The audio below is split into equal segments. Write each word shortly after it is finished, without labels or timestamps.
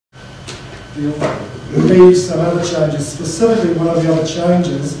there'll be some other changes. Specifically, one of the other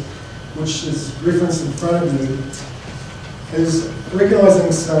changes, which is referenced in front of you, is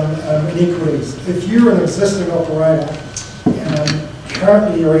recognising some inequities. If you're an existing operator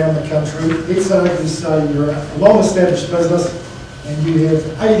currently around the country, let's argue say you're a long-established business and you have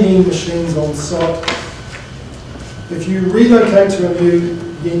 18 machines on site. If you relocate to a new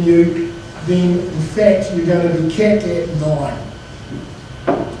venue, then in fact you're going to be capped at 9.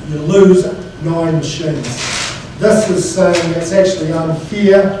 You lose 9 machines. This is saying it's actually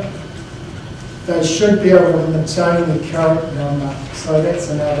unfair. They should be able to maintain the current number. So that's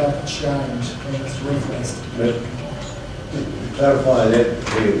another change and it's referenced. To clarify that, I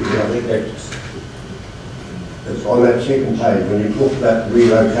think that's on that second page when you talk about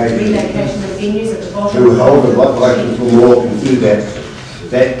relocation. Relocation of venues at the bottom. To hold the license for more can do that.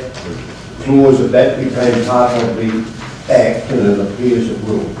 That clause that became part of the Act, and it appears it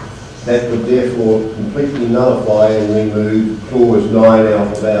will. That would therefore completely nullify and remove clause 9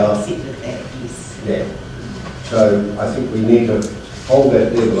 out of our. Yeah. So I think we need to hold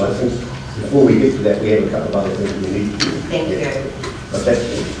that there, but I think before we get to that, we have a couple of other things we need to do. Thank you. But that's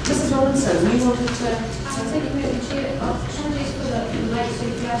Mrs. Robinson, you wanted to. Thank you, Madam Chair. Apologies for the late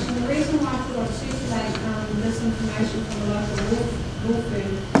circulation. The reason why I thought I'd circulate this information from the local law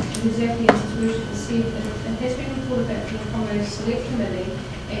firm is exactly as Mr. Worship has said. It has been reported back to the Commerce Select Committee,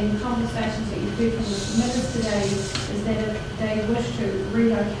 and conversations that you've heard from the committers today is that if they wish to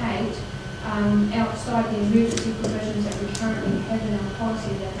relocate outside the emergency provisions that we currently have in our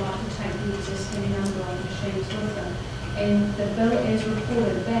policy, they'd like to take the existing number of machines with them. And the bill, as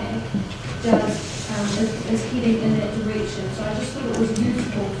reported back, is heading in that direction. So I just thought it was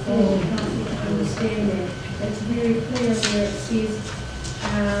useful for council to understand that. It's very clear where it says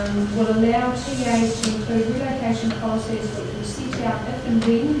will allow TAs to include relocation policies which will set out if and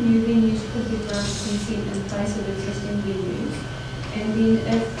when new venues could be granted consent in place of existing venues. And then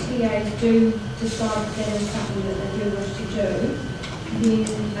if TAs do decide that is something that they do wish to do, then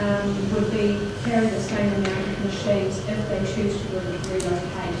would be carry the same amount of machines if they choose to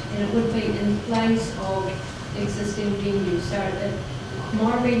relocate. And it would be in place of existing venues. So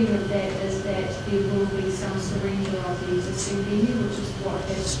my reading of that is that there will be some surrender of the existing venue, which is what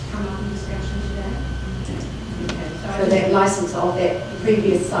has come up in discussion today. Okay, so that licence of that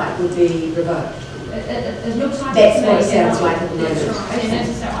previous site would be revoked. It looks like that's what it sounds like at the moment. Right. And as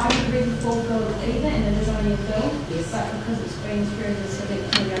I say, I haven't read the full bill either, and it is only a bill, yes. But because it's been through the select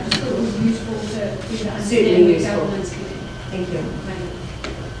committee, I just thought it was useful to understand certainly the government's getting. Thank you.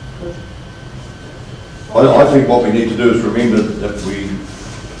 I think what we need to do is remember that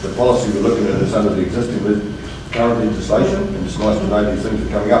the policy we're looking at is under the existing current legislation, and it's nice to know these things are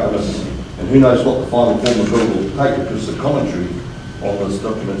coming up, and who knows what the final form of bill will take, because the commentary on this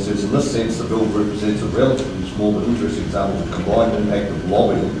document says, in this sense, the bill represents a relatively small but interesting example of the combined impact of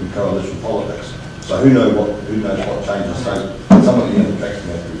lobbying and coalition politics. So who knows what changes take. Some of the impacts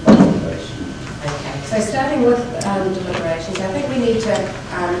may have to be faced on this. Okay, so starting with deliberations, I think we need to,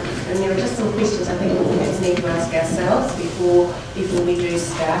 and there are just some questions I think we need to ask ourselves before we do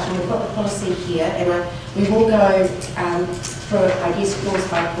start. And we've got the policy here, and we will go through it, I guess, clause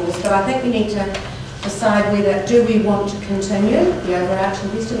by clause, but I think we need to decide whether do we want to continue. The overarching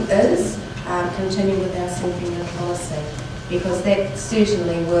question is continue with our sinking lid policy, because that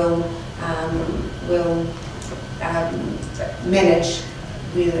certainly will manage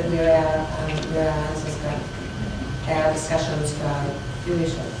where our answers go, our discussions go.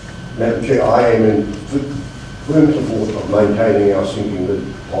 Madam Chair, I am in firm support of maintaining our sinking lid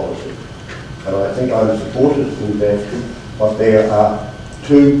policy, and I think I'm supported in that, but there are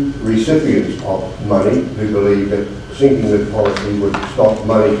two recipients of money who believe that sinking lid policy would stop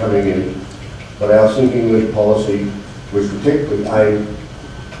money coming in, but our sinking lid policy was particularly aimed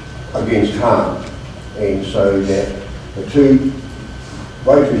against harm, and so that the two,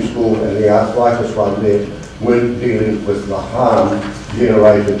 Rotary School and the arthritis one there, weren't dealing with the harm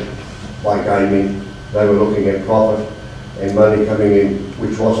generated by gaming. They were looking at profit and money coming in,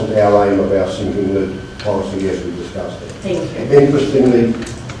 which wasn't our aim of our sinking lid policy as we discussed it. Thank you. Interestingly,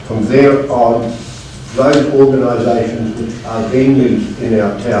 from there on, those organisations which are venues in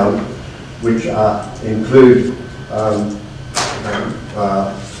our town, which include the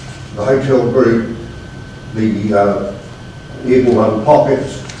hotel group, the even one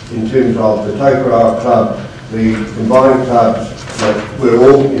Pockets, in terms of the Tokoroa Club, the combined clubs, that we're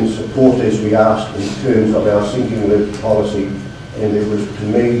all in support as we asked in terms of our sinking lid policy, and there was to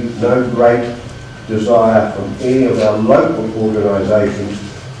me no great desire from any of our local organisations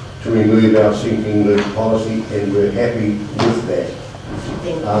to remove our sinking lid policy, and we're happy with that.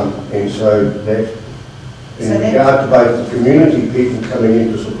 And so that, in regard to both the community people coming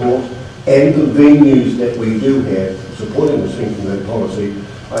in to support and the venues that we do have supporting the sinking lid policy,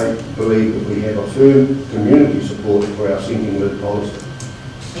 I believe that we have a firm community support for our sinking lid policy.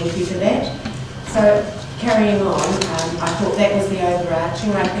 Thank you for that. So, carrying on, I thought that was the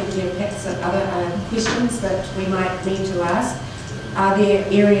overarching. I think there are perhaps some other questions that we might need to ask. Are there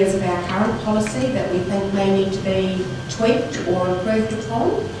areas of our current policy that we think may need to be tweaked or improved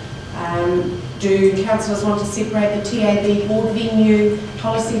upon? Do councillors want to separate the TAB board venue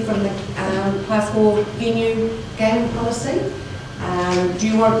policy from the Class 4 venue game policy?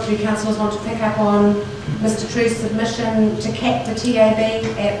 Do councillors want to pick up on Mr True's submission to cap the TAB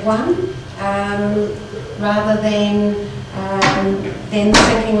at 1 rather than the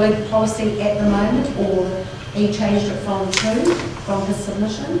sinking lid policy at the moment, or he changed it from 2 from his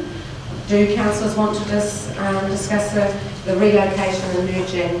submission? Do councillors want to discuss the relocation and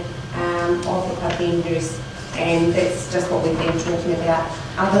merging of the club venues? And that's just what we've been talking about,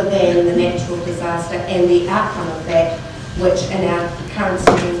 other than the natural disaster and the outcome of that, which in our current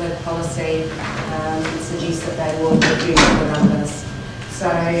sinking lid policy suggests that they will reduce the numbers. So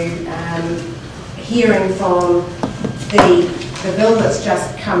hearing from the bill that's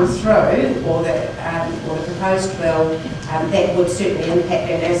just come through, or the proposed bill, that would certainly impact,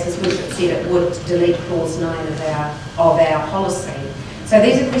 and as his worship said, it would delete clause 9 of our policy. So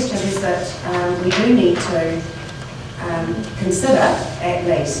these are questions that we do need to consider at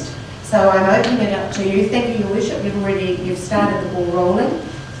least. So I'm opening it up to you. Thank you, Your Worship. You've started the ball rolling.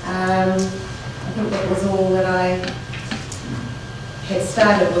 I think that was all that I had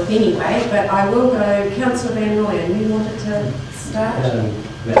started with anyway, but I will go, Councillor Van Rooyen, you wanted to start?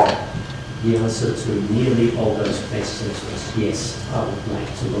 Well, the answer to nearly all those questions was yes, I would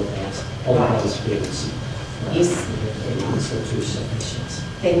like to look at all those bills. Yes. In answer to some questions.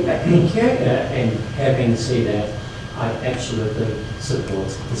 Thank you. And having said that, I absolutely support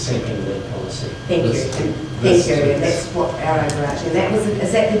the sinking lid policy. Thank you. Thank you. And that's what our overarching.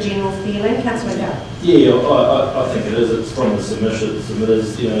 Is that the general feeling, Councillor Dale? Yeah, I think it is. It's from the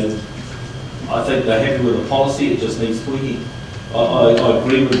submitters. You know, I think they're happy with the policy. It just needs tweaking. I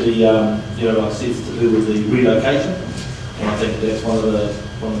agree with the like I said, it's to do with the relocation, and I think that's one of the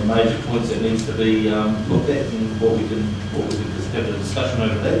major points that needs to be looked at, and what we can just have a discussion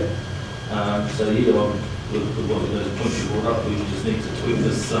over that. So yeah, with what those points you brought up, we just need to tweak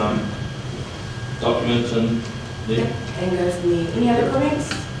this document and yeah. And go from there. Any other comments,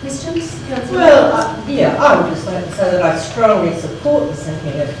 questions? Councillor? Well, yeah, I would just like to say that I strongly support the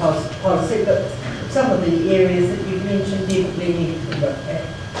sinking lid policy, but some of the areas that you've mentioned definitely need to be looked at.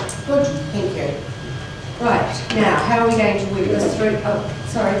 Good, thank you. Right, now, how are we going to work this through? Oh,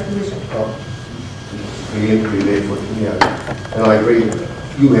 sorry, Commissioner. The entry there for, and I agree,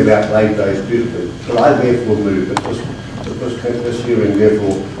 you have outlaid those beautifully, but I therefore move that this hearing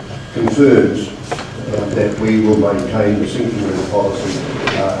therefore confirms that we will maintain the sinking lid policy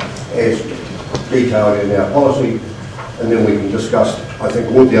as detailed in our policy, and then we can discuss. I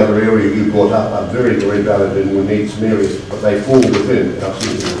think all the other areas you brought up are very, very valid and will need some areas, but they fall within our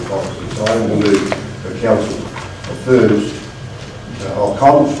sinking lid policy. So I will move the Council affirms, or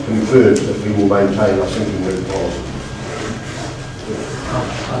confirms that we will maintain our sinking lid policy. I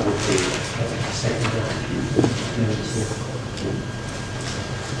would be second.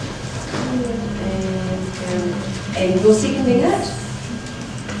 And you're seconding it?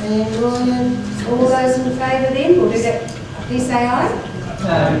 And Ryan, all those in favour then? Or does that, please say aye?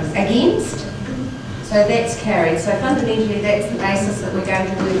 Against? So that's carried. So fundamentally that's the basis that we're going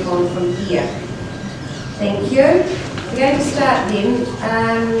to work on from here. Thank you. We're going to start then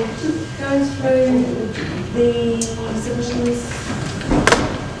going through the submissions.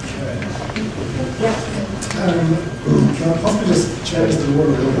 Can I possibly just change the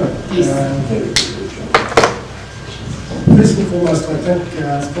order a little bit? Yes. First and foremost, I think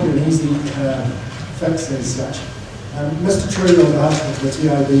it's probably an easy fix as such. Mr. True, on behalf of the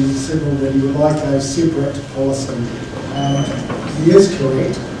TIB, signalled that he would like a separate policy. He is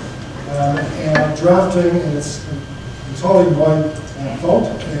correct. Our drafting, and it's entirely my fault,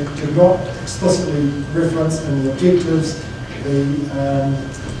 it did not explicitly reference in the objectives the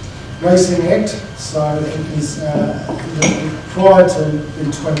Racing Act, so it is required to be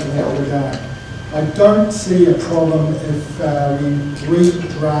tweaked in that regard. I don't see a problem if we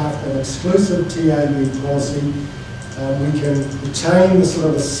redraft an exclusive TAB policy. We can retain the sort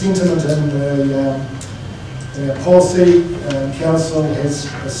of the sentiment in our policy. Council has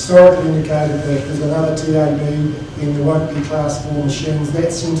historically indicated that if there's another TAB, then there won't be Class 4 machines.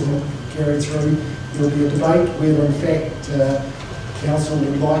 That sentiment carried through. There will be a debate whether in fact council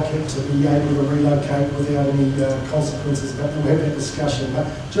would like it to be able to relocate without any consequences, but we'll have that discussion. But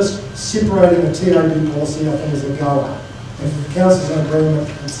just separating the TAB policy, I think, is a goer. If the council's in agreement,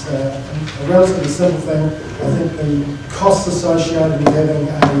 it's a relatively simple thing. I think the costs associated with having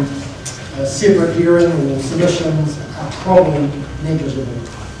a separate hearing or submissions are probably negligible.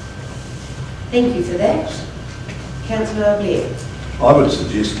 Thank you for that. Councillor Blair. I would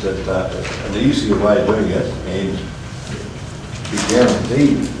suggest that an easier way of doing it and be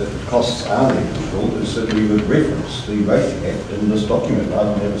guaranteed that the costs are negligible is that we would reference the Racing Act in this document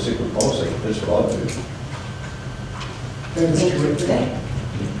rather than have a separate policy. That's what I do. Thank you for that.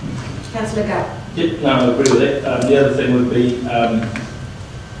 Councillor Gutt. Yeah, no, I agree with that. The other thing would be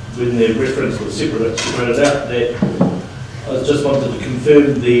when the reference was separated out, that I just wanted to confirm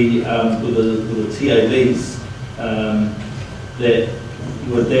with the TABs that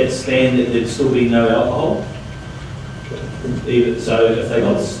would that stand that there'd still be no alcohol? Even so, if they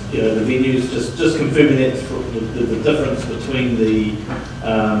got the venues, just confirming that the difference between the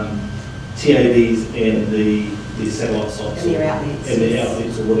TABs and the satellite sites And their outlets. and their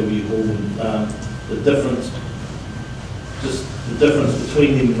outlets, or whatever you call them, the difference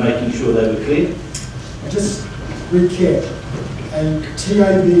between them, making sure they were clear. Just recap, a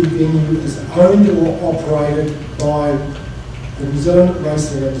TAB venue is owned or operated by the New Zealand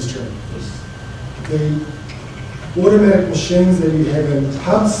racing industry. The automatic machines that you have in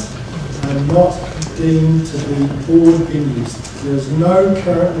pubs are not deemed to be board venues. There is no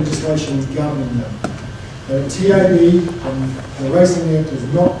current legislation governing them. The TAB and the Racing Act is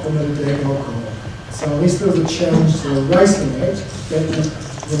not permitted to have alcohol. So unless there was a change to the Racing Act, that would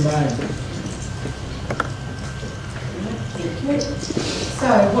remain. Thank you. So,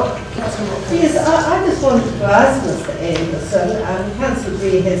 what, Councillor Watson? Yes, I just wanted to ask Mr Anderson, Councillor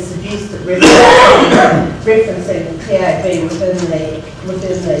Blair has suggested referencing TAB within the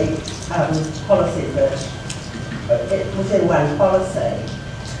policy bit, within one policy.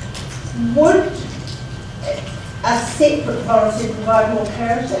 Would a separate policy provide more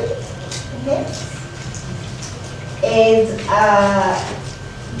clarity, perhaps? And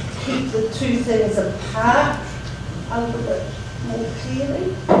keep the two things apart a little bit more clearly?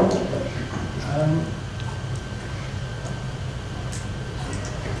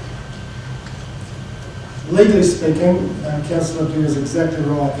 Legally speaking, Councillor Blair is exactly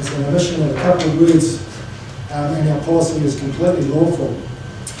right. It's an omission of a couple of words and our policy is completely lawful.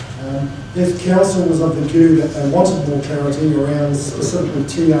 If council was of the view that they wanted more clarity around specifically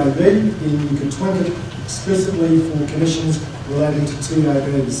TAB, then you could twink it explicitly for commissions relating to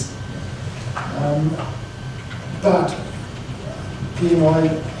TABs. But again, I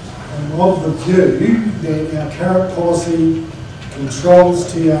am of the view that our current policy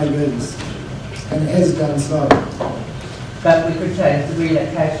controls TABs and has done so. But we could change the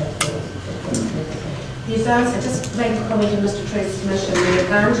relocation clause. Yes, I just make a comment on Mr Tree's submission. The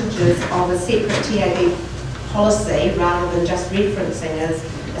advantages of a separate TAB policy rather than just referencing is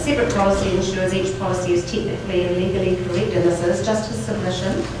a separate policy ensures each policy is technically and legally correct, and this is just his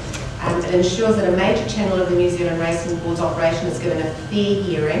submission. It ensures that a major channel of the New Zealand Racing Board's operation is given a fair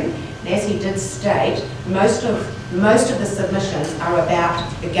hearing. And as he did state, most of the submissions are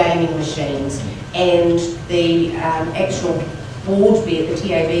about the gaming machines and the actual board the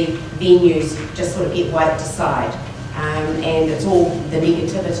TAB venues just sort of get wiped aside. And it's all the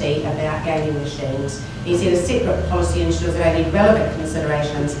negativity about gaming machines. He said a separate policy ensures that only relevant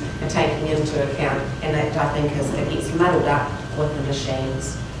considerations are taken into account, and that I think it gets muddled up with the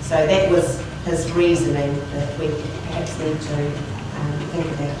machines. So that was his reasoning that we perhaps need to think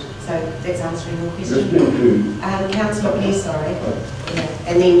about. So that's answering your question. Councillor Blair, sorry. Yeah.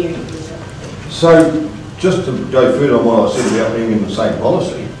 And then you. So, just to go further on what I said about being in the same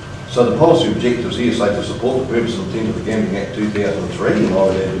policy, so the policy objectives here say to support the purpose and intent of the Gambling Act 2003, and I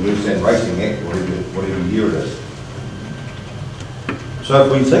would add the Words and Racing Act, whatever year it is. So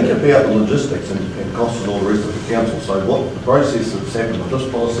if we think about the logistics and costs and all the rest of the council, so what the process that's happened with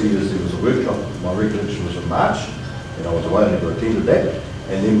this policy is there was a workshop, my recollection was in March, and I was away and never attended that,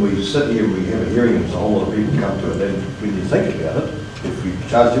 and then we sit here and we have a hearing and a whole lot of people come to it, and when you think about it, if we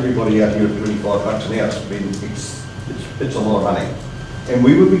charge everybody out here at $25 an hour, it's a lot of money. And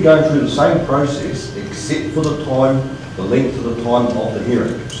we would be going through the same process except for the time, the length of the time of the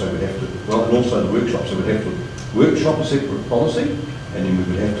hearing. So we'd have to, well, and also the workshop, so we'd have to workshop a separate policy, and then we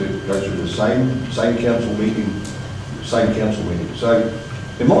would have to go through the same council meeting. So,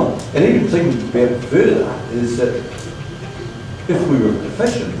 and even thinking about it further is that if we were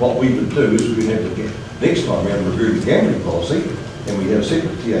efficient, what we would do is we'd have to get, next time around review the gambling policy, and we have a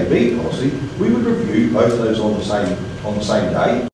separate TAB policy, we would review both those on the same day.